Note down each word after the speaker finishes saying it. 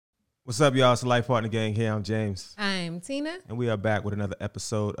What's up, y'all? It's the Life Partner Gang here. I'm James. I'm Tina. And we are back with another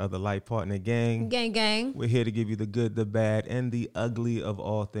episode of the Life Partner Gang. Gang. We're here to give you the good, the bad, and the ugly of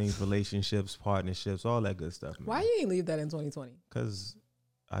all things relationships, partnerships, all that good stuff, man. Why you ain't leave that in 2020? Because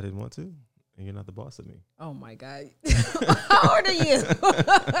I didn't want to, and you're not the boss of me. Oh, my God. How old are you?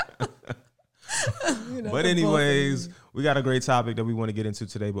 But anyways, we got a great topic that we want to get into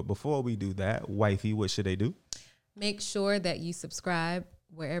today. But before we do that, wifey, what should they do? Make sure that you subscribe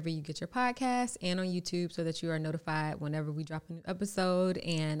wherever you get your podcast and on YouTube so that you are notified whenever we drop a new episode.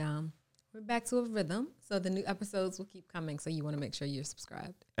 And we're back to a rhythm. So the new episodes will keep coming. So you want to make sure you're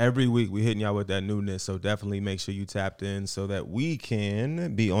subscribed. Every week we're hitting y'all with that newness. So definitely make sure you tapped in so that we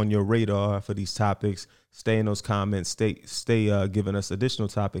can be on your radar for these topics. Stay in those comments. Stay giving us additional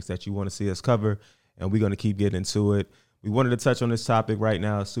topics that you want to see us cover. And we're going to keep getting into it. We wanted to touch on this topic right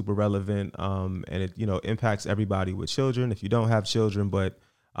now. It's super relevant, and it impacts everybody with children. If you don't have children, but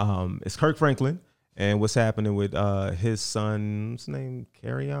it's Kirk Franklin and what's happening with his son. What's his name?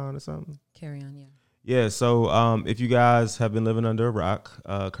 Carry-On or something? Carry-On, yeah. Yeah. So if you guys have been living under a rock,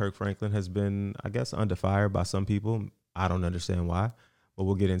 Kirk Franklin has been, I guess, under fire by some people. I don't understand why, but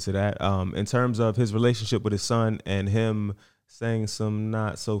we'll get into that. In terms of his relationship with his son and him saying some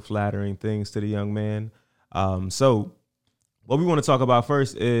not so flattering things to the young man. So what we want to talk about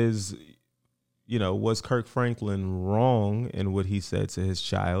first is, was Kirk Franklin wrong in what he said to his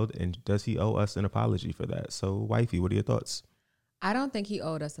child? And does he owe us an apology for that? So, wifey, what are your thoughts? I don't think he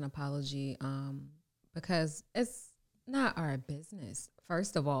owed us an apology because it's not our business.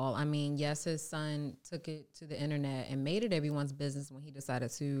 First of all, I mean, yes, his son took it to the internet and made it everyone's business when he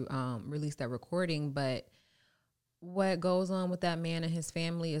decided to release that recording. But what goes on with that man and his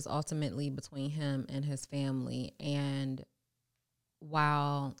family is ultimately between him and his family. And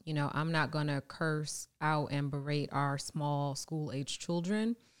while, I'm not going to curse out and berate our small school-age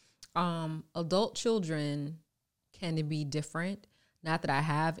children, adult children can be different. Not that I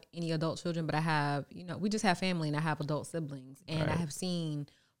have any adult children, but I have, we just have family and I have adult siblings. And right. I have seen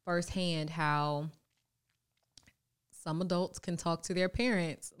firsthand how some adults can talk to their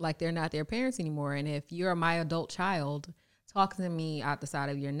parents like they're not their parents anymore. And if you're my adult child talking to me out the side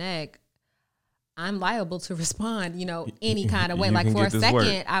of your neck, I'm liable to respond, any kind of way. Like for a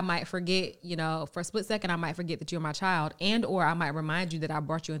second, I might forget, for a split second, I might forget that you're my child, and or I might remind you that I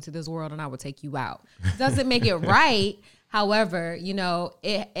brought you into this world and I will take you out. Doesn't make it right. However,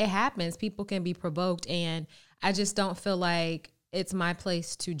 it happens. People can be provoked, and I just don't feel like it's my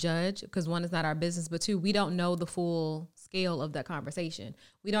place to judge because one, is not our business, but two, we don't know the full scale of that conversation.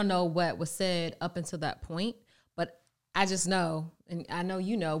 We don't know what was said up until that point. I just know, and I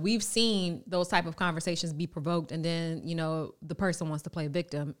know we've seen those type of conversations be provoked, and then, the person wants to play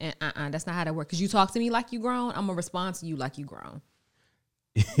victim, and that's not how that works. Because you talk to me like you grown, I'm going to respond to you like you grown.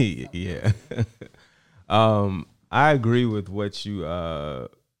 Yeah. I agree with what you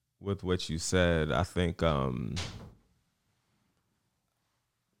said. I think one,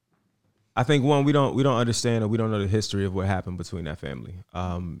 we don't understand, or we don't know the history of what happened between that family.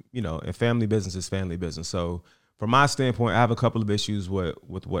 And family business is family business. So from my standpoint, I have a couple of issues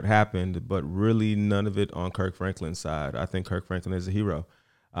with what happened, but really none of it on Kirk Franklin's side. I think Kirk Franklin is a hero.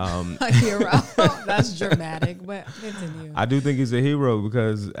 A hero? That's dramatic, but continue. I do think he's a hero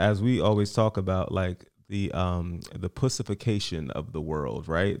because, as we always talk about, like the pussification of the world,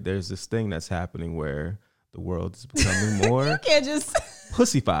 right? There's this thing that's happening where the world is becoming more you can't just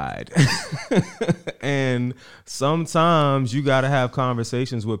pussified. And sometimes you got to have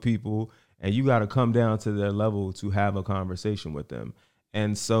conversations with people, and you got to come down to their level to have a conversation with them.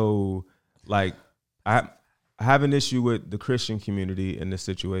 And so, like, I have an issue with the Christian community in this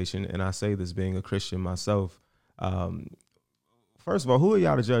situation, and I say this being a Christian myself. First of all, who are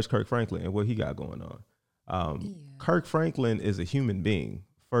y'all to judge Kirk Franklin and what he got going on? Kirk Franklin is a human being,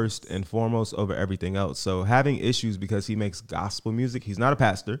 first and foremost, over everything else. So having issues because he makes gospel music, he's not a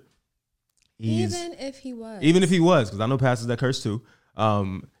pastor. Even if he was, because I know pastors that curse too.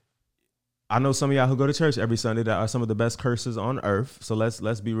 I know some of y'all who go to church every Sunday that are some of the best cursers on earth. So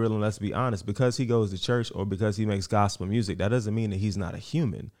let's be real and let's be honest. Because he goes to church or because he makes gospel music, that doesn't mean that he's not a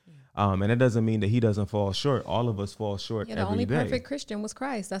human. And it doesn't mean that he doesn't fall short. All of us fall short every day. The only perfect Christian was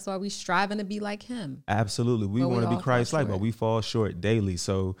Christ. That's why we striving to be like him. Absolutely. We want to be Christ-like, but we fall short daily.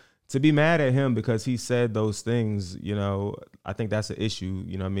 So to be mad at him because he said those things, I think that's an issue.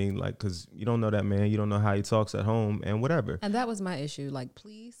 You know what I mean? Like, because you don't know that man. You don't know how he talks at home and whatever. And that was my issue. Like,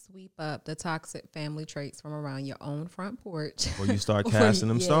 please sweep up the toxic family traits from around your own front porch. Or you start casting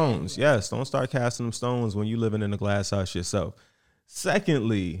them stones. Yes, don't start casting them stones when you're living in a glass house yourself.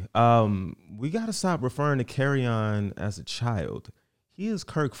 Secondly, we got to stop referring to Carry-On as a child. he is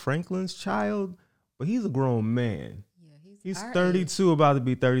Kirk Franklin's child, but he's a grown man. Yeah, He's our 32, age. about to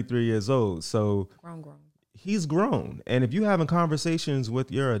be 33 years old. So Grown. he's grown. And if you having conversations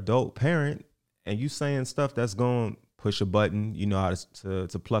with your adult parent and you saying stuff that's going to push a button, you know how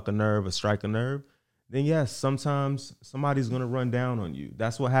to pluck a nerve or strike a nerve, then yes, sometimes somebody's going to run down on you.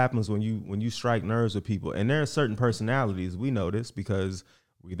 That's what happens when you strike nerves with people. And there are certain personalities, we know this because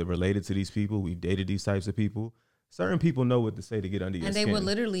we're either related to these people, we've dated these types of people. Certain people know what to say to get under your skin. And they would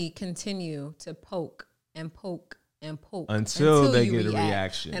literally continue to poke and poke and poke until they you get react. a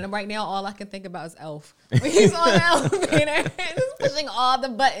reaction. And right now, all I can think about is Elf. When he's on the elevator, just pushing all the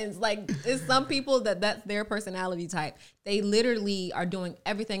buttons. Like, it's some people that's their personality type. They literally are doing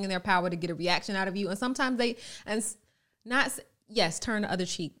everything in their power to get a reaction out of you. And sometimes turn the other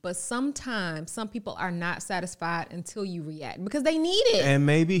cheek. But sometimes some people are not satisfied until you react because they need it. And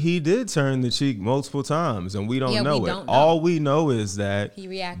maybe he did turn the cheek multiple times and we don't know it. All we know is that he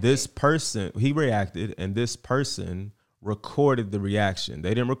reacted and this person recorded the reaction.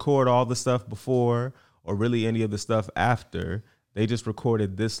 They didn't record all the stuff before or really any of the stuff after. They just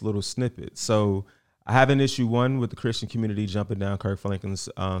recorded this little snippet. So I have an issue, one, with the Christian community jumping down Kirk Franklin's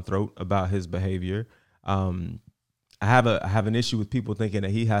throat about his behavior. I have an issue with people thinking that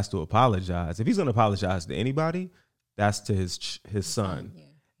he has to apologize. If he's going to apologize to anybody, that's to his son. Yeah.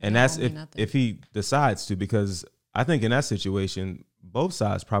 And that's if he decides to, because I think in that situation, both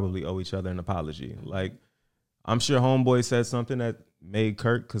sides probably owe each other an apology. Like, I'm sure homeboy said something that made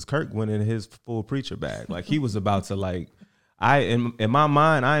Kirk, because Kirk went in his full preacher bag. Like, he was about to, like, in my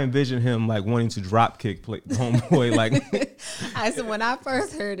mind, I envision him like wanting to drop kick homeboy. Like, so when I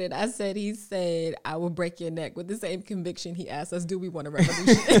first heard it, I said, he said, "I will break your neck," with the same conviction he asked us, "Do we want a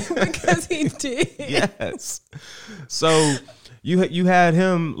revolution?" Because he did. Yes. So you had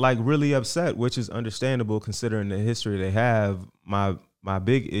him like really upset, which is understandable considering the history they have. My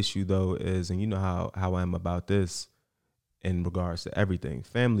big issue though is, and you know how I am about this in regards to everything.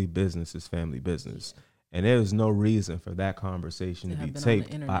 Family business is family business. Yeah. And there is no reason for that conversation to be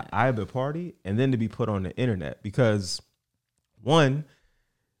taped by either party and then to be put on the internet because, one,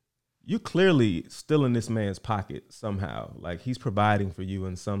 you're clearly still in this man's pocket somehow. Like, he's providing for you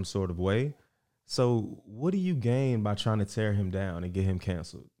in some sort of way. So what do you gain by trying to tear him down and get him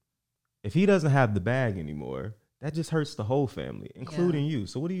canceled? If he doesn't have the bag anymore, that just hurts the whole family, including you.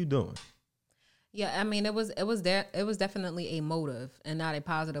 So what are you doing? Yeah, I mean, it was definitely a motive and not a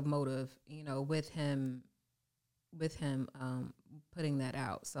positive motive, you know, with him putting that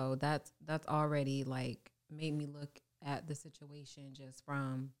out. So that's already like made me look at the situation just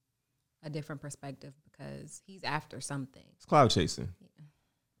from a different perspective because he's after something. It's cloud chasing. Yeah.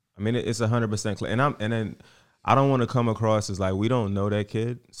 I mean, it's 100% and then I don't want to come across as like we don't know that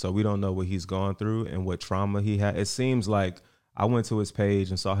kid, so we don't know what he's gone through and what trauma he had. It seems like I went to his page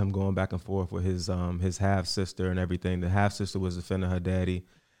and saw him going back and forth with his half sister and everything. The half sister was defending her daddy,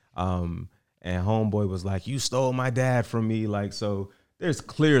 and homeboy was like, "You stole my dad from me." Like, so there's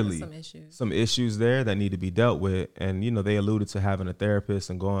clearly some issues there that need to be dealt with. And you know, they alluded to having a therapist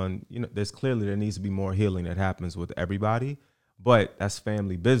and going. You know, there needs to be more healing that happens with everybody. But that's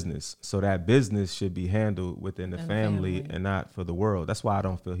family business, so that business should be handled within the family and not for the world. That's why I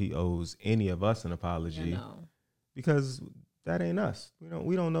don't feel he owes any of us an apology, because that ain't us.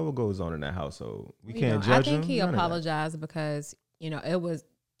 We don't know what goes on in that household. We can't judge him. I think he apologized because, you know, it was,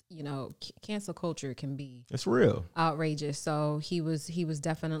 you know, cancel culture can be, it's real, outrageous. So he was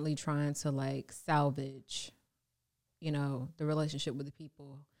definitely trying to like salvage, you know, the relationship with the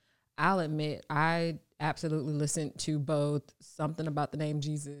people. I'll admit, I absolutely listened to both Something About the Name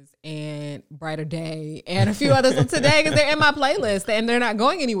Jesus and Brighter Day and a few others today because they're in my playlist and they're not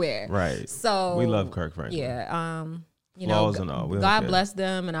going anywhere. Right. So we love Kirk Franklin. Yeah. You Flaws know, and all. God bless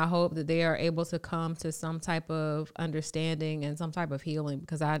them, and I hope that they are able to come to some type of understanding and some type of healing,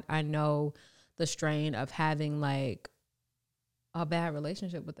 because I know the strain of having like a bad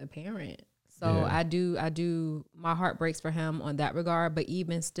relationship with a parent. So yeah. I do, my heart breaks for him on that regard, but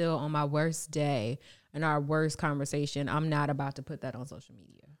even still on my worst day and our worst conversation, I'm not about to put that on social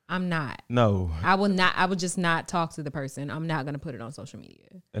media. I'm not. No. I will not. I would just not talk to the person. I'm not going to put it on social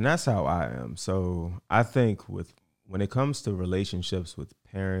media. And that's how I am. So I think when it comes to relationships with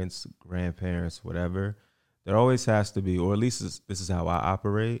parents, grandparents, whatever, there always has to be, or at least this is how I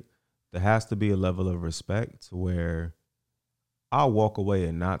operate, there has to be a level of respect to where I'll walk away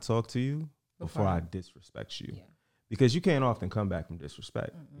and not talk to you before I disrespect you. Yeah. Because you can't often come back from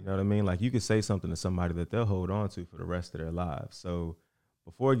disrespect. Mm-hmm. You know what I mean? Like, you could say something to somebody that they'll hold on to for the rest of their lives. So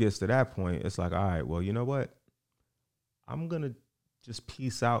before it gets to that point, it's like, all right, well, you know what? I'm going to just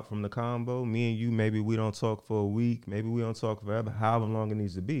peace out from the combo. Me and you, maybe we don't talk for a week. Maybe we don't talk forever, however long it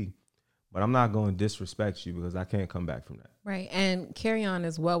needs to be. But I'm not going to disrespect you because I can't come back from that. Right. And carry on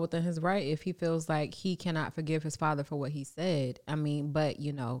is well within his right if he feels like he cannot forgive his father for what he said. I mean, but,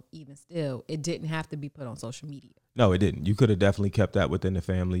 you know, even still, it didn't have to be put on social media. No, it didn't. You could have definitely kept that within the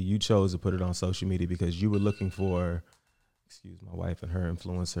family. You chose to put it on social media because you were looking for, excuse my wife and her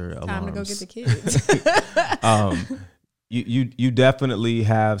influencer alarms. Time to go get the kids. You definitely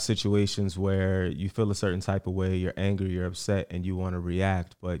have situations where you feel a certain type of way, you're angry, you're upset, and you want to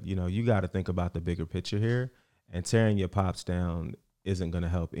react. But, you know, you got to think about the bigger picture here. And tearing your pops down isn't going to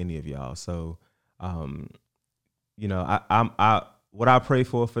help any of y'all. So, you know, what I pray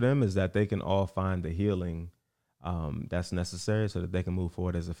for them is that they can all find the healing that's necessary so that they can move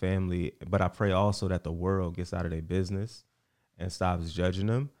forward as a family. But I pray also that the world gets out of their business and stops judging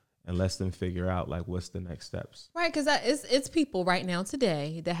them and lets them figure out, like, what's the next steps. Right, because it's people right now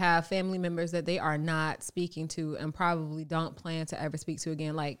today that have family members that they are not speaking to and probably don't plan to ever speak to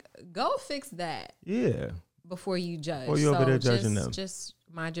again. Like, go fix that. Yeah. Before you judge. Before you over there judging them. Just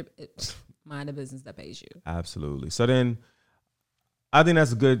mind the business that pays you. Absolutely. So then I think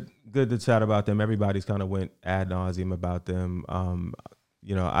that's good to chat about them. Everybody's kind of went ad nauseum about them.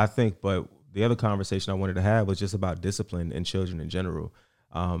 You know, I think, but the other conversation I wanted to have was just about discipline in children in general.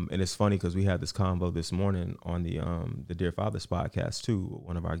 And it's funny because we had this convo this morning on the Dear Fathers podcast too, with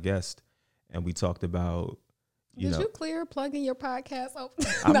one of our guests, and we talked about, Did you clear plugging your podcast open?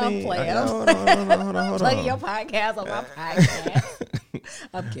 I'm playing. Hold on. Plugging your podcast on my podcast.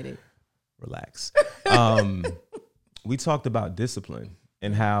 I'm kidding. Relax. We talked about discipline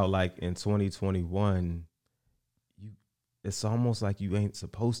and how, like, in 2021, it's almost like you ain't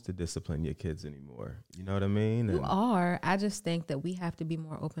supposed to discipline your kids anymore. You know what I mean? You are. I just think that we have to be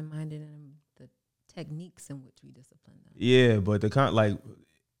more open-minded in the techniques in which we discipline them. Yeah, but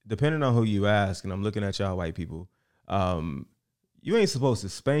depending on who you ask, and I'm looking at y'all white people, you ain't supposed to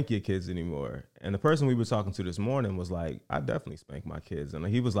spank your kids anymore. And the person we were talking to this morning was like, I definitely spank my kids. And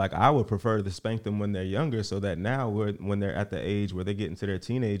he was like, I would prefer to spank them when they're younger so that now when they're at the age where they get into their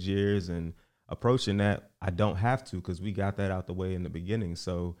teenage years and approaching that, I don't have to because we got that out the way in the beginning.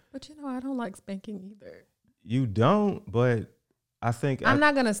 So, but you know, I don't like spanking either. You don't, but I think I'm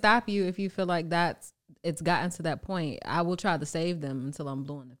not going to stop you if you feel like it's gotten to that point. I will try to save them until I'm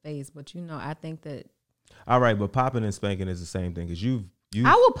blue in the face. But, you know, I think that. All right, but popping and spanking is the same thing because you.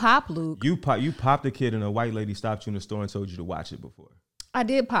 I will pop Luke. You popped a kid and a white lady stopped you in the store and told you to watch it before. I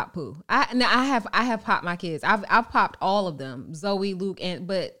did pop Pooh. I have popped my kids. I've popped all of them, Zoe, Luke,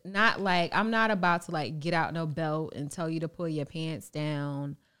 but not like, I'm not about to like get out no belt and tell you to pull your pants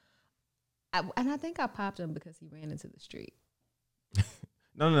down. And I think I popped him because he ran into the street.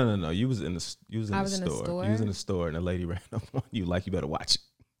 No. You was in the store. You was in the store and a lady ran up on you like you better watch it.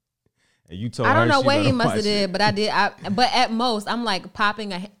 And you told her. I don't know what he must have did, but I did. But at most, I'm like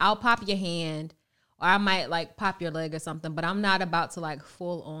I'll pop your hand. Or I might like pop your leg or something, but I'm not about to like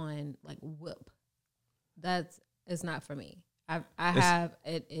full on like whip. It's not for me.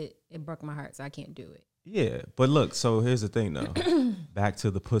 It broke my heart, so I can't do it. Yeah, but look, so here's the thing though. Back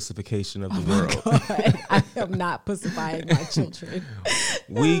to the pussification of the world. I am not pussifying my children.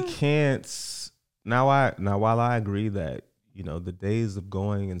 We can't now while I agree that, you know, the days of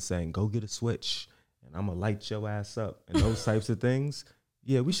going and saying, go get a switch and I'm gonna light your ass up and those types of things,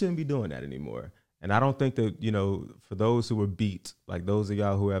 yeah, we shouldn't be doing that anymore. And I don't think that, you know, for those who were beat, like those of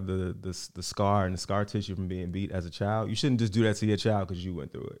y'all who have the scar and the scar tissue from being beat as a child, you shouldn't just do that to your child because you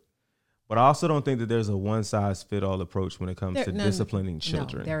went through it. But I also don't think that there's a one-size-fit-all approach when it comes to disciplining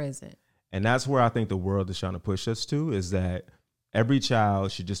children. No, there isn't. And that's where I think the world is trying to push us to, is that every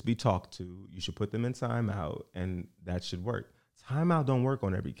child should just be talked to. You should put them in timeout, and that should work. Timeout don't work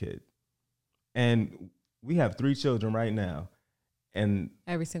on every kid. And we have 3 children right now. And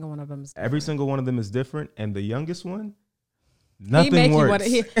every single one of them is different. And the youngest one, nothing works.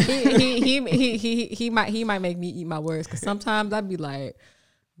 He might make me eat my words, because sometimes I'd be like,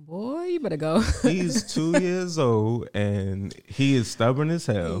 boy, you better go. He's 2 years old and he is stubborn as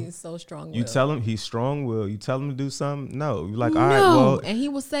hell. He is so strong-willed. You tell him he's strong-willed. You tell him to do something, no. You're like, no. All right, well. And he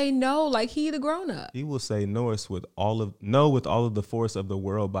will say no, like he the grown-up. He will say no with all of the force of the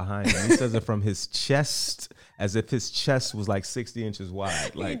world behind him. He says it from his chest, as if his chest was like 60 inches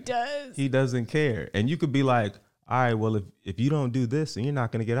wide. Like, he does. He doesn't care. And you could be like, all right, well, if you don't do this, then you're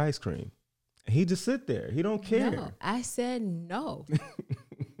not going to get ice cream. And he just sit there. He don't care. No, I said no.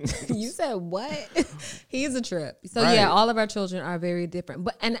 You said what? He's a trip. So right. Yeah, all of our children are very different.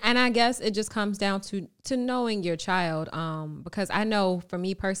 But and I guess it just comes down to knowing your child. Because I know for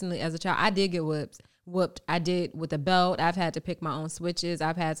me personally as a child, I did get whipped, whooped. I did with a belt. I've had to pick my own switches.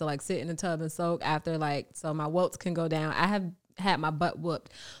 I've had to like sit in the tub and soak after like so my welts can go down. I have had my butt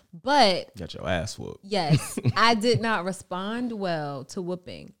whooped, but got your ass whooped. yes, I did not respond well to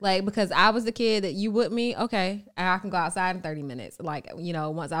whooping. Like, because I was the kid that you whoop me, okay, I can go outside in 30 minutes. Like, you know,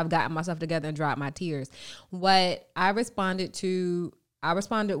 once I've gotten myself together and dropped my tears. What I responded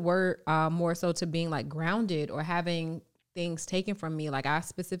more so to being like grounded or having things taken from me. Like, I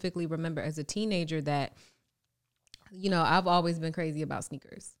specifically remember as a teenager that, you know, I've always been crazy about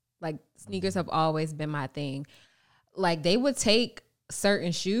sneakers. Like, sneakers have always been my thing. Like, they would take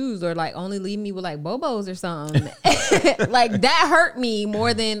certain shoes or like only leave me with like Bobos or something. Like, that hurt me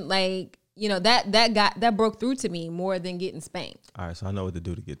more than like, you know, that broke through to me more than getting spanked. All right, so I know what to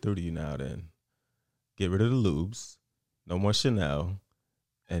do to get through to you now then. Get rid of the lubes, no more Chanel,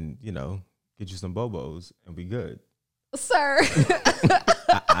 and, you know, get you some Bobos and be good. Sir,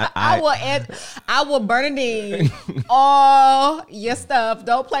 I will Bernadine all your stuff.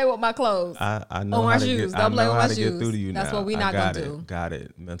 Don't play with my clothes. I know my how to shoes. get, Don't play with my to shoes. Get through to you That's now. what we not gonna do. Got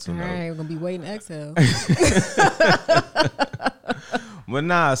it. Mental note. All right, we're gonna be waiting to exhale. But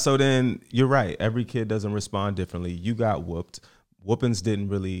nah, so then you're right. Every kid doesn't respond differently. You got whooped. Whoopings didn't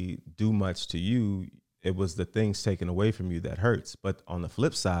really do much to you. It was the things taken away from you that hurts. But on the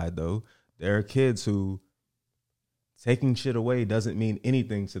flip side, though, there are kids who taking shit away doesn't mean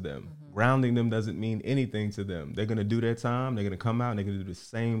anything to them. Mm-hmm. Grounding them doesn't mean anything to them. They're going to do their time. They're going to come out and they're going to do the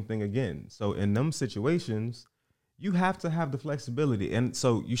same thing again. So in them situations, you have to have the flexibility. And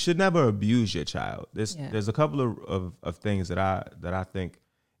so you should never abuse your child. There's a couple of things that I think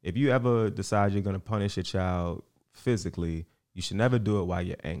if you ever decide you're going to punish your child physically, you should never do it while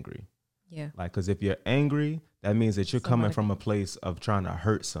you're angry. Yeah. Like, because if you're angry, that means that you're coming from a place of trying to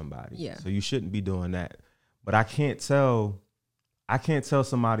hurt somebody. Yeah. So you shouldn't be doing that. But I can't tell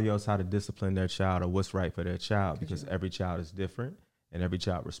somebody else how to discipline their child or what's right for their child because every child is different and every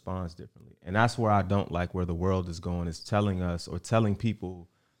child responds differently. And that's where I don't like where the world is going, is telling us or telling people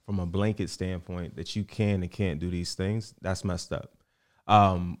from a blanket standpoint that you can and can't do these things. That's messed up.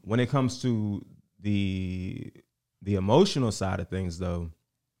 When it comes to the emotional side of things, though,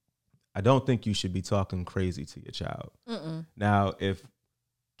 I don't think you should be talking crazy to your child. Mm-mm. Now, if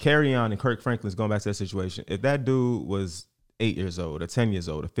Carry On and Kirk Franklin's going back to that situation, if that dude was 8 years old or 10 years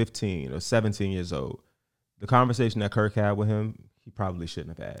old or 15 or 17 years old, the conversation that Kirk had with him, he probably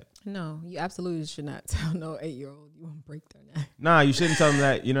shouldn't have had. No, you absolutely should not tell no 8-year-old you want to break their neck. Nah, you shouldn't tell him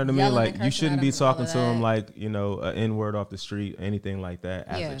that. You know what I mean? Like, you shouldn't be talking to him like, you know, an N-word off the street, anything like that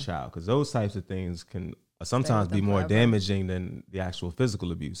as a child. Because those types of things can sometimes be more damaging than the actual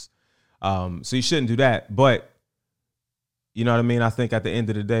physical abuse. So you shouldn't do that. But you know what I mean? I think at the end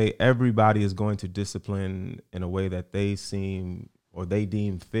of the day, everybody is going to discipline in a way that they seem or they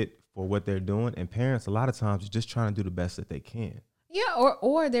deem fit for what they're doing. And parents, a lot of times, are just trying to do the best that they can. Yeah,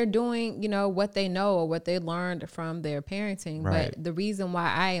 or they're doing, you know, what they know or what they learned from their parenting. Right. But the reason why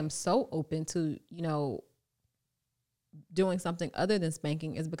I am so open to, you know, doing something other than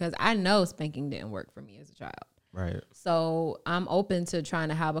spanking is because I know spanking didn't work for me as a child. Right. So I'm open to trying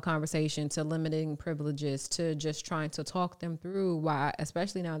to have a conversation, to limiting privileges, to just trying to talk them through why,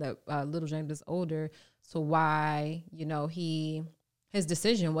 especially now that little James is older, so why, you know, his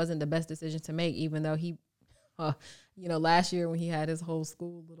decision wasn't the best decision to make, even though he, you know, last year when he had his whole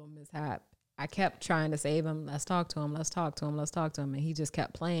school little mishap, I kept trying to save him. Let's talk to him. And he just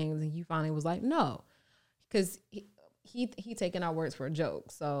kept playing. And he finally was like, no, because he taking our words for a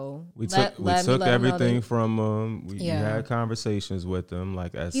joke. So we took everything from him. We had conversations with him.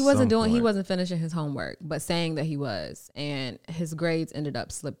 Like he wasn't finishing his homework, but saying that he was, and his grades ended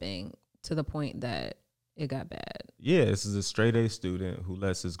up slipping to the point that it got bad. Yeah, this is a straight A student who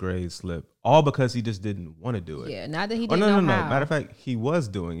lets his grades slip, all because he just didn't want to do it. Yeah, not that he didn't know how. Matter of fact, he was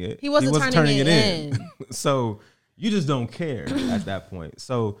doing it. He wasn't turning it in. So you just don't care at that point.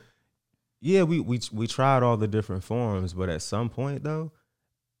 So yeah, we tried all the different forms, but at some point though,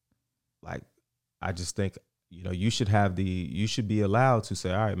 like, I just think, you know, you should be allowed to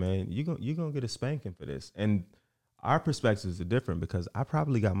say, all right, man, you're gonna get a spanking for this. And our perspectives are different because I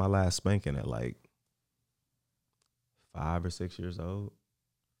probably got my last spanking at like 5 or 6 years old.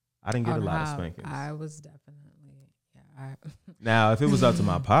 I didn't get a lot of spankings. I was definitely, Now, if it was up to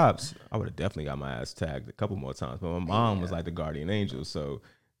my pops, I would have definitely got my ass tagged a couple more times. But my mom was like the guardian angel. So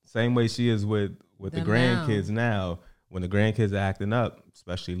same way she is with the grandkids now. When the grandkids are acting up,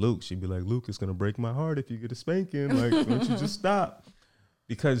 especially Luke, she'd be like, Luke, it's going to break my heart if you get a spanking. Like, don't you just stop?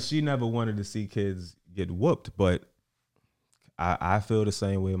 Because she never wanted to see kids get whooped. But I feel the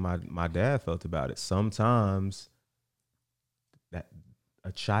same way my dad felt about it. Sometimes that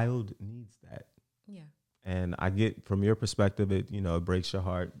a child needs that. Yeah. And I get from your perspective, it it breaks your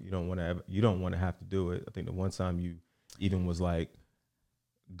heart. You don't want to have to do it. I think the one time you even was like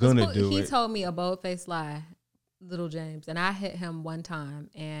gonna do He it. told me a bold-faced lie, little James, and I hit him one time,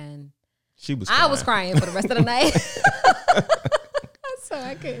 and I was crying for the rest of the night. So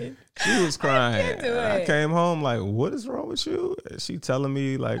I couldn't. She was crying. I can't do it. I came home like, what is wrong with you? And she telling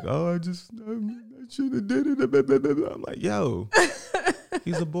me like, oh, I should have did it. I'm like, yo,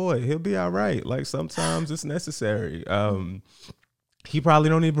 he's a boy. He'll be all right. Like sometimes it's necessary. He probably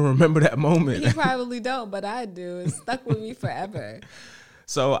don't even remember that moment. He probably don't, but I do. It's stuck with me forever.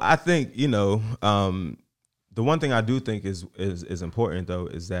 So I think, the one thing I do think is important though,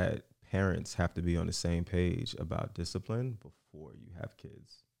 is that parents have to be on the same page about discipline before you have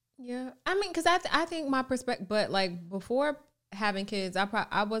kids. Yeah. I mean, because I think my perspective, but like before having kids,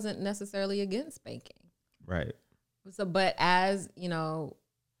 I wasn't necessarily against spanking. Right. So, but as,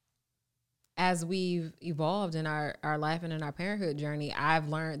 as we've evolved in our life and in our parenthood journey, I've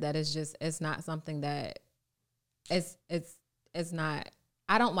learned that it's not something that it's not,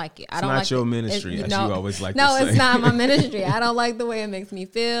 I don't like it. It's not your ministry, as you always like to say. No, it's not my ministry. I don't like the way it makes me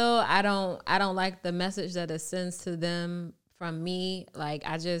feel. I don't like the message that it sends to them from me. Like,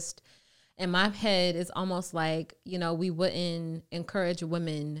 in my head, it's almost like, we wouldn't encourage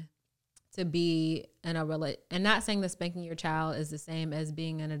women to be in a and not saying that spanking your child is the same as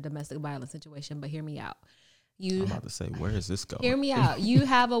being in a domestic violence situation, but hear me out. I'm about to say, where is this going? Hear me out. You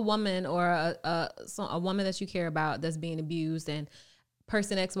have a woman or a woman that you care about that's being abused, and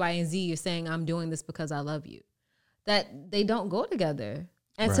person X, Y, and Z is saying, I'm doing this because I love you. That they don't go together.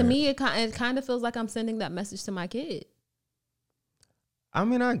 And to me, it kind of feels like I'm sending that message to my kid. I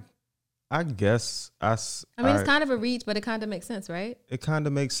mean, I guess it's kind of a reach, but it kind of makes sense, right? It kind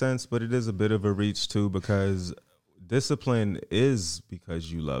of makes sense, but it is a bit of a reach too, because discipline is because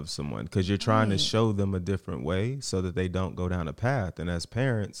you love someone, because you're trying to show them a different way so that they don't go down a path. And as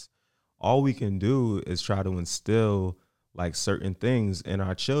parents, all we can do is try to instill like certain things in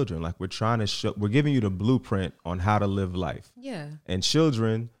our children. Like we're giving you the blueprint on how to live life. Yeah. And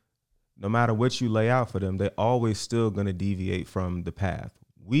children, no matter what you lay out for them, they're always still going to deviate from the path.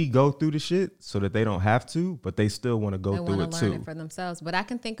 We go through the shit so that they don't have to, but they still want to go through it too. They want to learn it for themselves. But I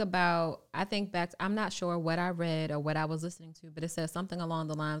think back, I'm not sure what I read or what I was listening to, but it says something along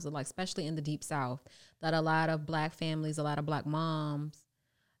the lines of, like, especially in the Deep South, that a lot of black families, a lot of black moms,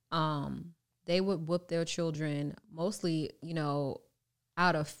 they would whoop their children mostly,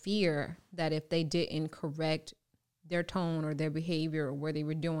 out of fear that if they didn't correct their tone or their behavior or where they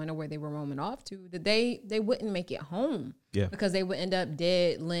were doing or where they were roaming off to, that they wouldn't make it home. Yeah. Because they would end up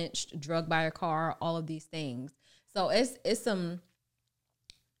dead, lynched, drugged by a car, all of these things. So it's some,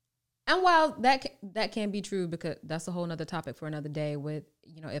 and while that can be true, because that's a whole nother topic for another day with,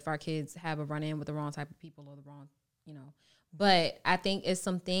 if our kids have a run in with the wrong type of people or the wrong, but I think it's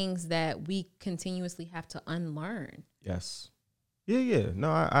some things that we continuously have to unlearn. Yes. Yeah. No,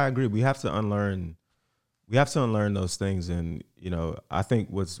 I agree. We have to unlearn those things. And, I think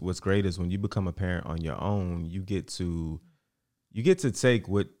what's great is when you become a parent on your own, you get to take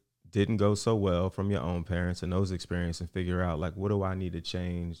what didn't go so well from your own parents and those experiences and figure out, like, what do I need to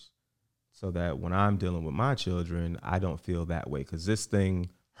change so that when I'm dealing with my children, I don't feel that way, because this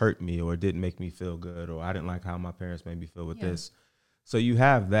thing hurt me or didn't make me feel good, or I didn't like how my parents made me feel with this. So you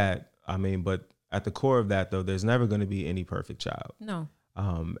have that. I mean, but at the core of that, though, there's never going to be any perfect child. No.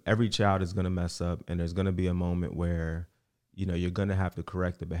 Every child is going to mess up, and there's going to be a moment where, you're going to have to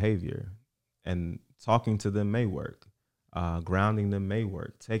correct the behavior, and talking to them may work. Grounding them may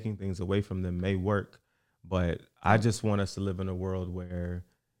work. Taking things away from them may work. But I just want us to live in a world where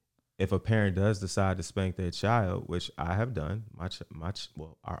if a parent does decide to spank their child, which I have done,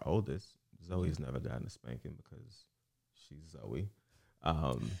 our oldest, Zoe's never gotten a spanking because she's Zoe.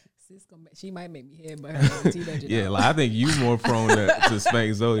 She might make me head, but her teenager. Yeah, like, I think you more prone to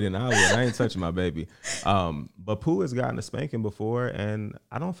spank Zoe than I would. I ain't touching my baby. But Pooh has gotten a spanking before, and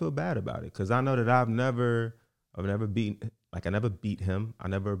I don't feel bad about it, because I know that I've never beaten. Like, I never beat him. I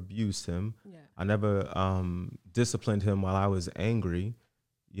never abused him. Yeah. I never disciplined him while I was angry.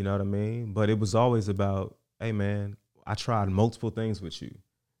 You know what I mean? But it was always about, hey, man, I tried multiple things with you,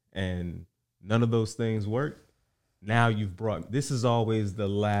 and none of those things worked. Now this is always the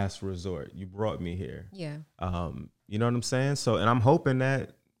last resort. You brought me here. Yeah. You know what I'm saying? So, and I'm hoping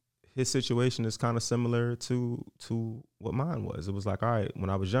that his situation is kind of similar to what mine was. It was like, all right,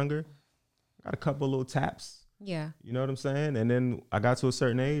 when I was younger, I got a couple little taps. Yeah. You know what I'm saying? And then I got to a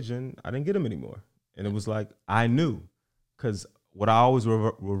certain age and I didn't get them anymore. And it was like, I knew, because what I always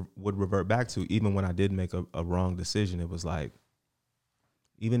would revert back to, even when I did make a wrong decision, it was like,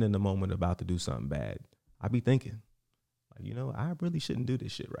 even in the moment about to do something bad, I be thinking, like, you know, I really shouldn't do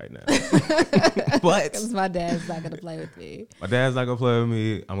this shit right now. But because my dad's not gonna play with me. My dad's not gonna play with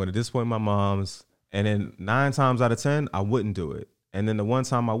me. I'm gonna disappoint my mom's. And then 9 times out of 10, I wouldn't do it. And then the one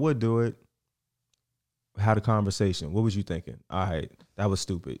time I would do it, had a conversation. What was you thinking? All right, that was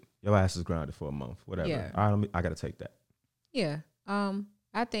stupid. Your ass is grounded for a month. Whatever. Yeah. All right, I gotta take that. Yeah.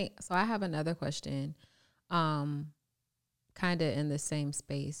 I think so. I have another question. Kind of in the same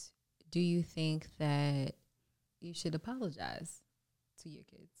space. Do you think that you should apologize to your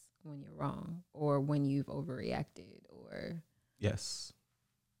kids when you're wrong or when you've overreacted or? Yes,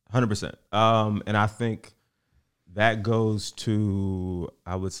 100%. And I think that goes to,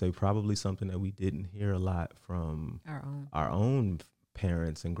 I would say, probably something that we didn't hear a lot from our own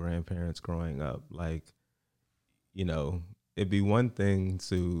parents and grandparents growing up. Like, you know, it'd be one thing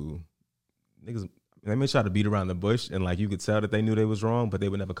to niggas. They may try to beat around the bush, and like you could tell that they knew they was wrong, but they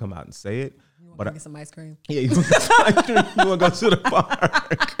would never come out and say it. You want to get some ice cream? Yeah, you want to get some ice cream? You want to go to the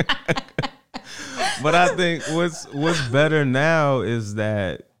park? But I think what's better now is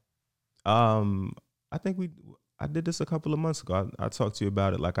that, I think I did this a couple of months ago. I talked to you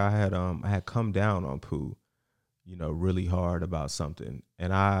about it. Like I had come down on Pooh, you know, really hard about something,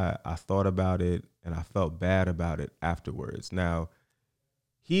 and I thought about it and I felt bad about it afterwards. Now,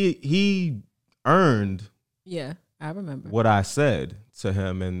 he earned, yeah, I remember what I said to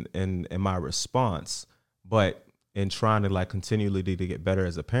him and my response, but in trying to like continually to get better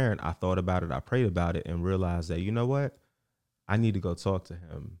as a parent, I thought about it, I prayed about it, and realized that, you know what, I need to go talk to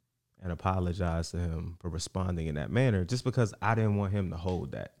him and apologize to him for responding in that manner, just because I didn't want him to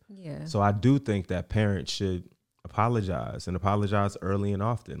hold that. Yeah. So I do think that parents should apologize and apologize early and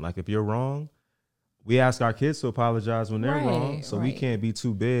often. Like if you're wrong, we ask our kids to apologize when they're wrong. So we can't be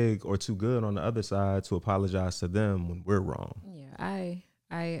too big or too good on the other side to apologize to them when we're wrong. Yeah,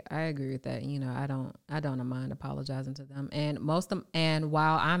 I agree with that. You know, I don't mind apologizing to them. And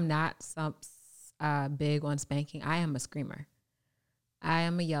while I'm not big on spanking, I am a screamer. I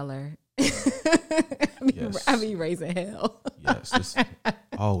am a yeller. I be raising hell. Yes, it's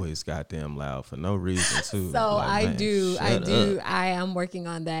always goddamn loud for no reason too. So like, I am working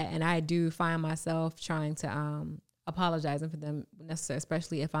on that, and I do find myself trying to apologizing for them necessarily,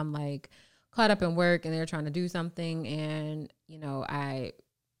 especially if I'm like caught up in work and they're trying to do something, and you know I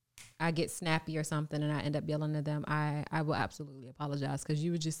get snappy or something, and I end up yelling at them. I will absolutely apologize, because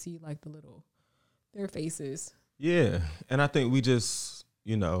you would just see like their faces. Yeah, and I think we just,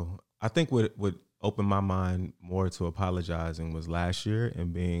 you know, I think what opened my mind more to apologizing was last year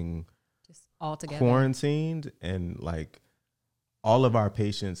and being just all together quarantined, and like all of our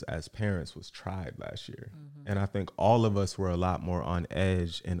patience as parents was tried last year. Mm-hmm. And I think all of us were a lot more on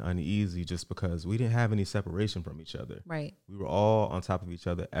edge and uneasy just because we didn't have any separation from each other. Right. We were all on top of each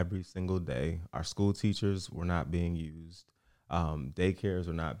other every single day. Our school teachers were not being used. Daycares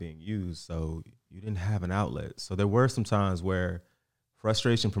were not being used. So you didn't have an outlet. So there were some times where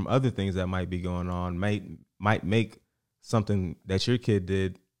frustration from other things that might be going on might make something that your kid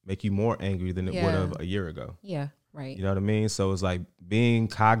did make you more angry than it would have a year ago. Yeah, right. You know what I mean? So it's like being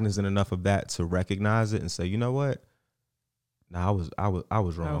cognizant enough of that to recognize it and say, you know what? Nah, I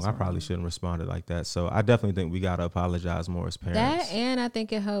was wrong. I probably shouldn't have responded like that. So I definitely think we gotta apologize more as parents. That, and I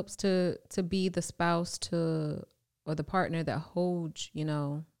think it helps to be the spouse or the partner that holds, you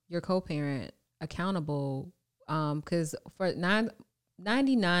know, your co-parent accountable. Because for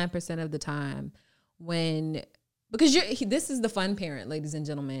 99% of the time, because this is the fun parent, ladies and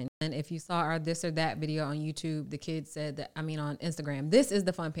gentlemen. And if you saw our this or that video on YouTube, the kid said that, on Instagram, this is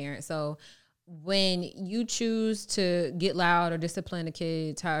the fun parent. So when you choose to get loud or discipline the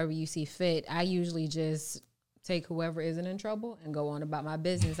kids however you see fit, I usually just take whoever isn't in trouble and go on about my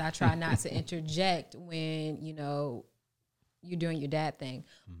business. I try not to interject when, you know, you're doing your dad thing.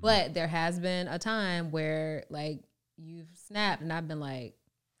 Mm-hmm. But there has been a time where like you've snapped and I've been like,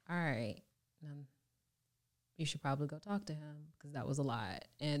 all right, you should probably go talk to him because that was a lot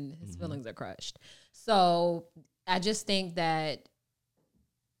and his feelings are crushed. So I just think that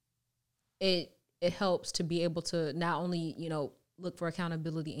it helps to be able to not only, you know, look for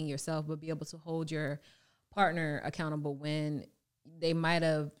accountability in yourself, but be able to hold your partner accountable when they might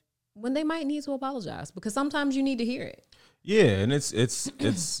need to apologize, because sometimes you need to hear it. Yeah, and it's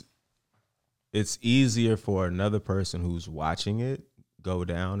easier for another person who's watching it go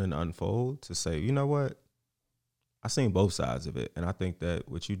down and unfold to say, you know what, I seen both sides of it, and I think that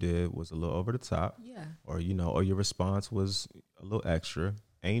what you did was a little over the top. Yeah. Or or your response was a little extra,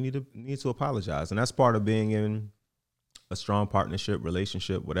 and you need to apologize, and that's part of being in a strong partnership,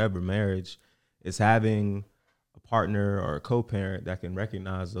 relationship, whatever, marriage, is having a partner or a co-parent that can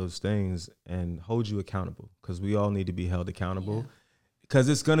recognize those things and hold you accountable, because we all need to be held accountable, because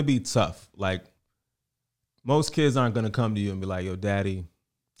it's going to be tough. Like, most kids aren't going to come to you and be like, yo, daddy,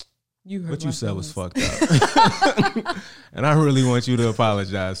 what you said was fucked up. And I really want you to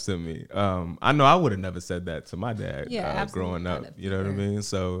apologize to me. I know I would have never said that to my dad growing up. You know what I mean?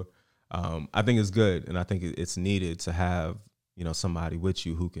 So I think it's good, and I think it's needed to have, you know, somebody with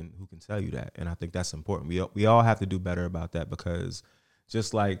you who can tell you that. And I think that's important. We all have to do better about that, because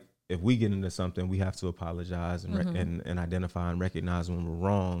just like if we get into something, we have to apologize and identify and recognize when we're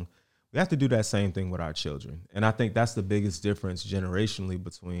wrong. We have to do that same thing with our children. And I think that's the biggest difference generationally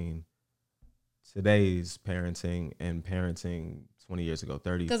between today's parenting and parenting 20 years ago,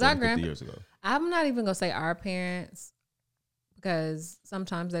 30, 40, 50 years ago. I'm not even going to say our parents, because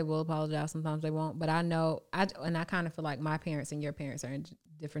sometimes they will apologize, sometimes they won't. But I know, I kind of feel like my parents and your parents are in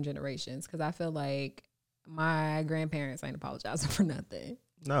different generations, because I feel like my grandparents ain't apologizing for nothing.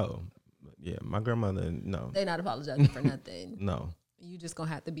 No. Yeah, my grandmother, no. They're not apologizing for nothing. No. You just going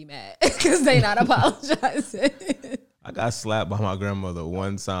to have to be mad because they not apologizing. I got slapped by my grandmother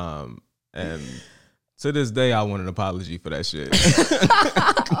one time, and to this day, I want an apology for that shit.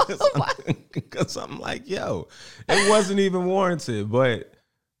 Because I'm like, yo, it wasn't even warranted, but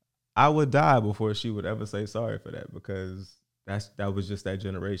I would die before she would ever say sorry for that, because that was just that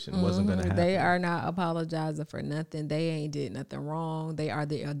generation. It wasn't going to happen. They are not apologizing for nothing. They ain't did nothing wrong. They are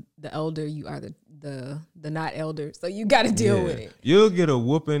the elder. You are the not elder. So you got to deal with it. You'll get a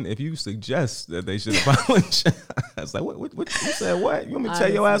whooping if you suggest that they should apologize. Like, what you said what? You want me to tear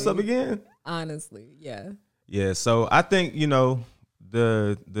your ass up again? Honestly, yeah. Yeah, so I think, you know,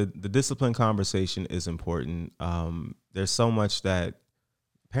 the discipline conversation is important. There's so much that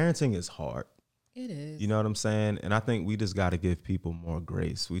parenting is hard. It is. You know what I'm saying? And I think we just got to give people more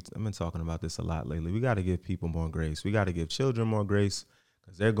grace. I've been talking about this a lot lately. We got to give people more grace. We got to give children more grace,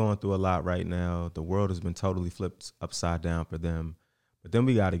 because they're going through a lot right now. The world has been totally flipped upside down for them. But then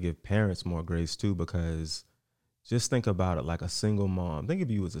we got to give parents more grace too, because just think about it like a single mom. Think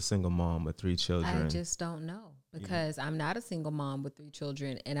of you as a single mom with 3 children. I just don't know, because I'm not a single mom with 3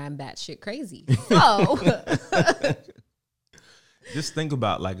 children, and I'm batshit crazy. So just think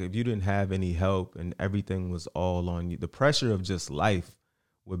about, like, if you didn't have any help and everything was all on you, the pressure of just life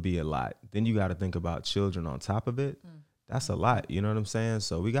would be a lot. Then you got to think about children on top of it. That's a lot. You know what I'm saying?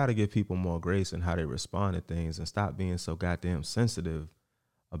 So we got to give people more grace in how they respond to things, and stop being so goddamn sensitive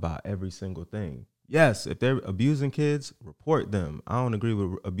about every single thing. Yes, if they're abusing kids, report them. I don't agree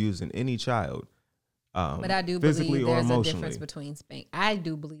with abusing any child. But I do believe there's a difference between spanking. I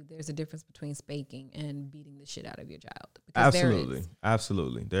do believe there's a difference between spanking and beating the shit out of your child.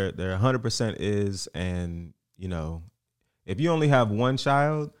 Absolutely. There 100% is, and you know, if you only have one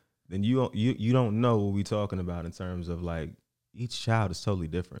child, then you don't know what we're talking about in terms of, like, each child is totally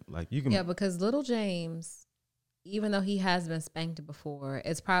different. Like, you can because little James, even though he has been spanked before,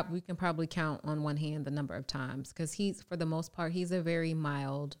 we can probably count on one hand the number of times, because he's, for the most part, he's a very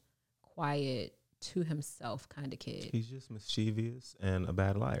mild, quiet, to himself kind of kid. He's just mischievous and a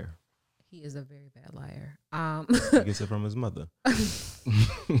bad liar. He is a very bad liar. He gets it from his mother.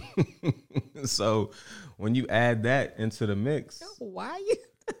 So when you add that into the mix, why you?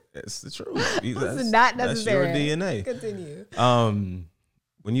 It's the truth. That's not necessary. That's your DNA. Continue.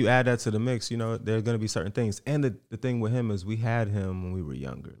 When you add that to the mix, you know, there are going to be certain things. And the thing with him is, we had him when we were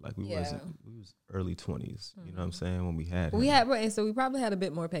younger. Like, we was early 20s. You know what I'm saying? When we had him. And so we probably had a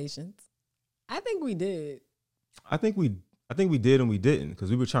bit more patience. I think we did. I think we did and we didn't,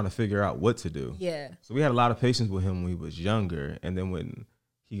 because we were trying to figure out what to do. Yeah. So we had a lot of patience with him when he was younger, and then when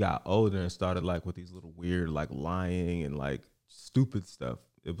he got older and started, like, with these little weird, like, lying and, like, stupid stuff,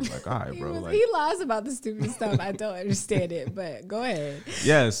 it was like, all right, bro. He lies about the stupid stuff. I don't understand it, but go ahead.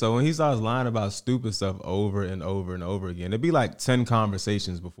 Yeah. So when he starts lying about stupid stuff over and over and over again, it'd be like 10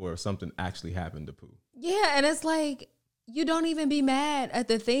 conversations before something actually happened to Pooh. Yeah, and it's like, you don't even be mad at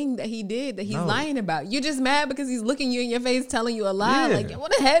the thing that he did that he's lying about. You're just mad because he's looking you in your face, telling you a lie. Yeah. Like, I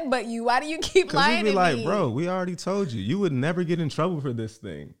want to headbutt you. Why do you keep lying to me? Like, bro, we already told you would never get in trouble for this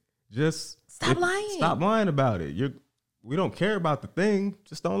thing. Just stop lying. Stop lying about it. We don't care about the thing.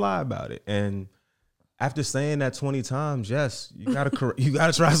 Just don't lie about it. And after saying that 20 times, yes, you gotta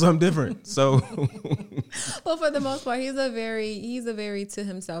try something different. So, well, for the most part, he's a very to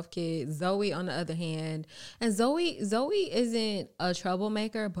himself kid. Zoe, on the other hand, and Zoe isn't a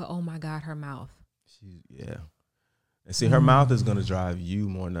troublemaker, but oh my God, her mouth. And see, her mouth is gonna drive you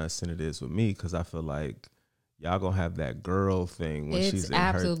more nuts than it is with me, because I feel like y'all gonna have that girl thing when she's in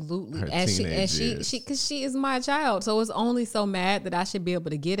her teenage years. Because she is my child, so it's only so mad that I should be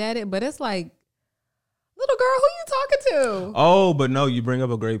able to get at it. But it's like, little girl, who you talking to? Oh, but no, you bring up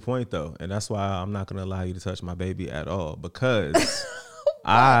a great point though, and that's why I'm not gonna allow you to touch my baby at all, because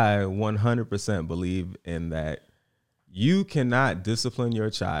I 100% believe in that. You cannot discipline your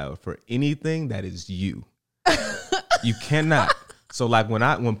child for anything that is you. You cannot. So like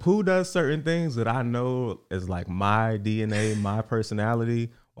when Pooh does certain things that I know is like my DNA, my personality,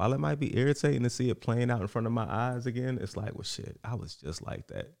 while it might be irritating to see it playing out in front of my eyes again, it's like, well, shit, I was just like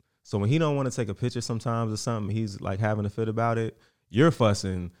that. So when he don't want to take a picture sometimes or something, he's like having a fit about it, you're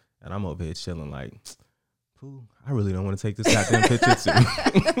fussing, and I'm over here chilling like, Pooh, I really don't want to take this goddamn picture too.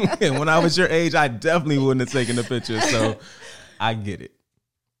 And when I was your age, I definitely wouldn't have taken the picture. So I get it.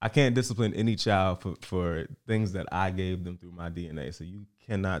 I can't discipline any child for things that I gave them through my DNA. So you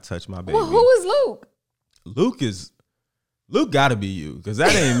cannot touch my baby. Well, who is Luke? Luke got to be you, because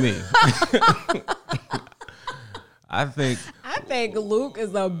that ain't me. I think Luke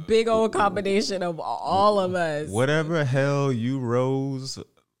is a big old combination of all of us. Whatever hell you rose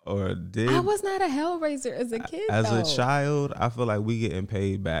or did, I was not a hellraiser as a kid. As a child, I feel like we getting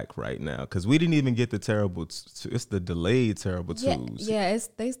paid back right now, because we didn't even get the terrible. It's the delayed terrible twos. Yeah.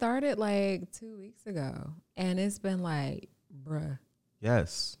 They started like 2 weeks ago, and it's been like, bruh.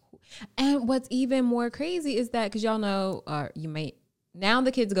 Yes. And what's even more crazy is that, because y'all know, now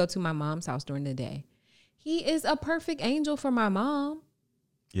the kids go to my mom's house during the day. He is a perfect angel for my mom.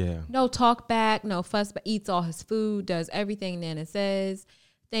 Yeah. No talk back, no fuss, but eats all his food, does everything Nana says.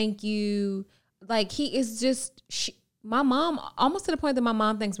 Thank you. Like, he is just, my mom, almost to the point that my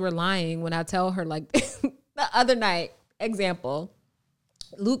mom thinks we're lying when I tell her, like, the other night, example,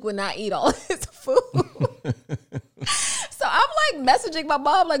 Luke would not eat all his food. So I'm like messaging my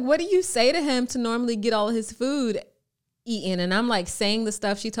mom, like, what do you say to him to normally get all his food eaten? And I'm like saying the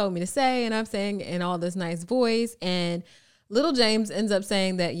stuff she told me to say, and I'm saying in all this nice voice. And little James ends up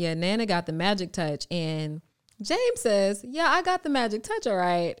saying that, yeah, Nana got the magic touch. And James says, yeah, I got the magic touch, all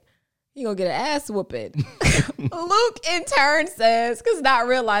right. You gonna get an ass whooping. Luke in turn says, because not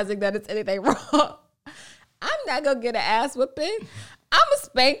realizing that it's anything wrong, I'm not gonna get an ass whooping. I'm gonna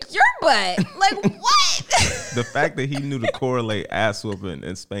spank your butt. Like, what? The fact that he knew to correlate ass whooping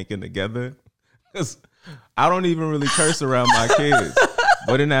and spanking together, because I don't even really curse around my kids.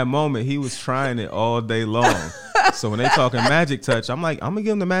 But in that moment, he was trying it all day long. So when they talking magic touch, I'm like, I'm gonna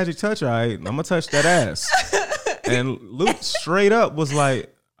give him the magic touch, all right? I'm gonna touch that ass. And Luke straight up was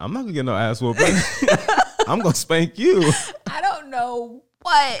like, I'm not gonna get no ass whooping. I'm gonna spank you. I don't know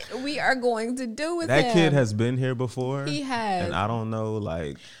what we are going to do with that him. kid has been here before. He has. And I don't know,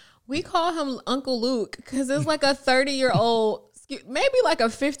 like. We call him Uncle Luke because it's like a 30-year-old, maybe like a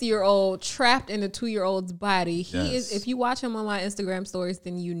 50-year-old trapped in a 2-year-old's body. He is. If you watch him on my Instagram stories,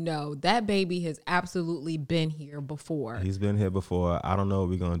 then you know that baby has absolutely been here before. He's been here before. I don't know what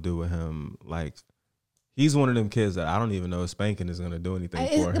we're gonna do with him. Like, he's one of them kids that I don't even know if spanking is gonna do anything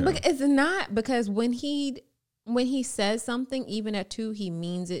for him. It's not, because when he says something, even at 2, he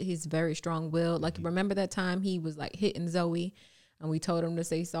means it. He's very strong-willed. Like, remember that time he was like hitting Zoe, and we told him to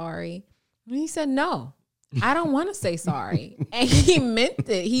say sorry, and he said no. I don't want to say sorry. And he meant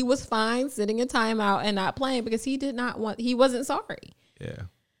it. He was fine sitting in timeout and not playing because he wasn't sorry. Yeah.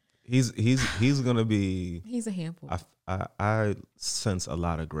 He's gonna be. He's a handful. I sense a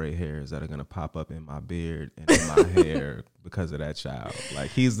lot of gray hairs that are gonna pop up in my beard and in my hair because of that child.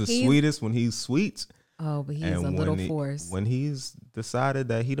 Like, he's sweetest when he's sweet. Oh, but he's a little force. When he's decided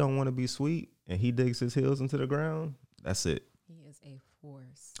that he don't want to be sweet and he digs his heels into the ground, that's it. He is a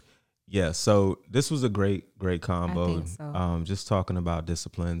force. Yeah, so this was a great combo. I think so. Just talking about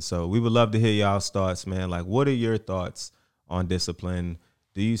discipline. So we would love to hear y'all's thoughts, man. Like, what are your thoughts on discipline?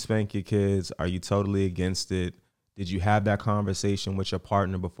 Do you spank your kids? Are you totally against it? Did you have that conversation with your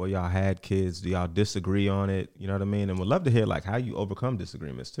partner before y'all had kids? Do y'all disagree on it? You know what I mean? And we'd love to hear like how you overcome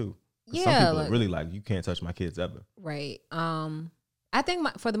disagreements too. Yeah, some people are really like, you can't touch my kids ever. Right. I think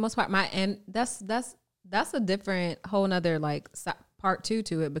for the most part, that's a different whole nother like part 2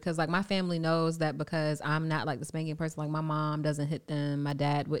 to it, because like my family knows that because I'm not like the spanking person. Like, my mom doesn't hit them, my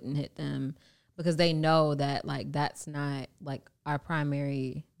dad wouldn't hit them, because they know that like that's not like our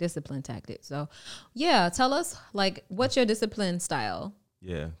primary discipline tactic. So yeah, tell us like what's your discipline style?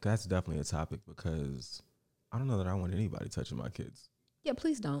 Yeah, that's definitely a topic, because I don't know that I want anybody touching my kids. Yeah,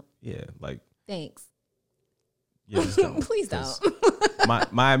 please don't. Yeah, like. Thanks. Yeah, just don't. Please don't.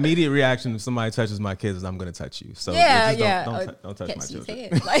 my immediate reaction if somebody touches my kids is I'm going to touch you. So don't touch my children.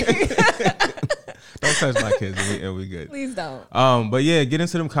 Don't touch my kids, and we good. Please don't. But yeah, get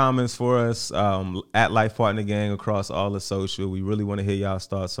into them comments for us at Life Partner Gang across all the social. We really want to hear y'all's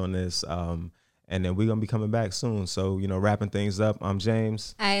thoughts on this. And then we're going to be coming back soon. So, wrapping things up, I'm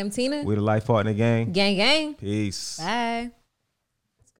James. I am Tina. We the Life Partner Gang. Gang, gang. Peace. Bye.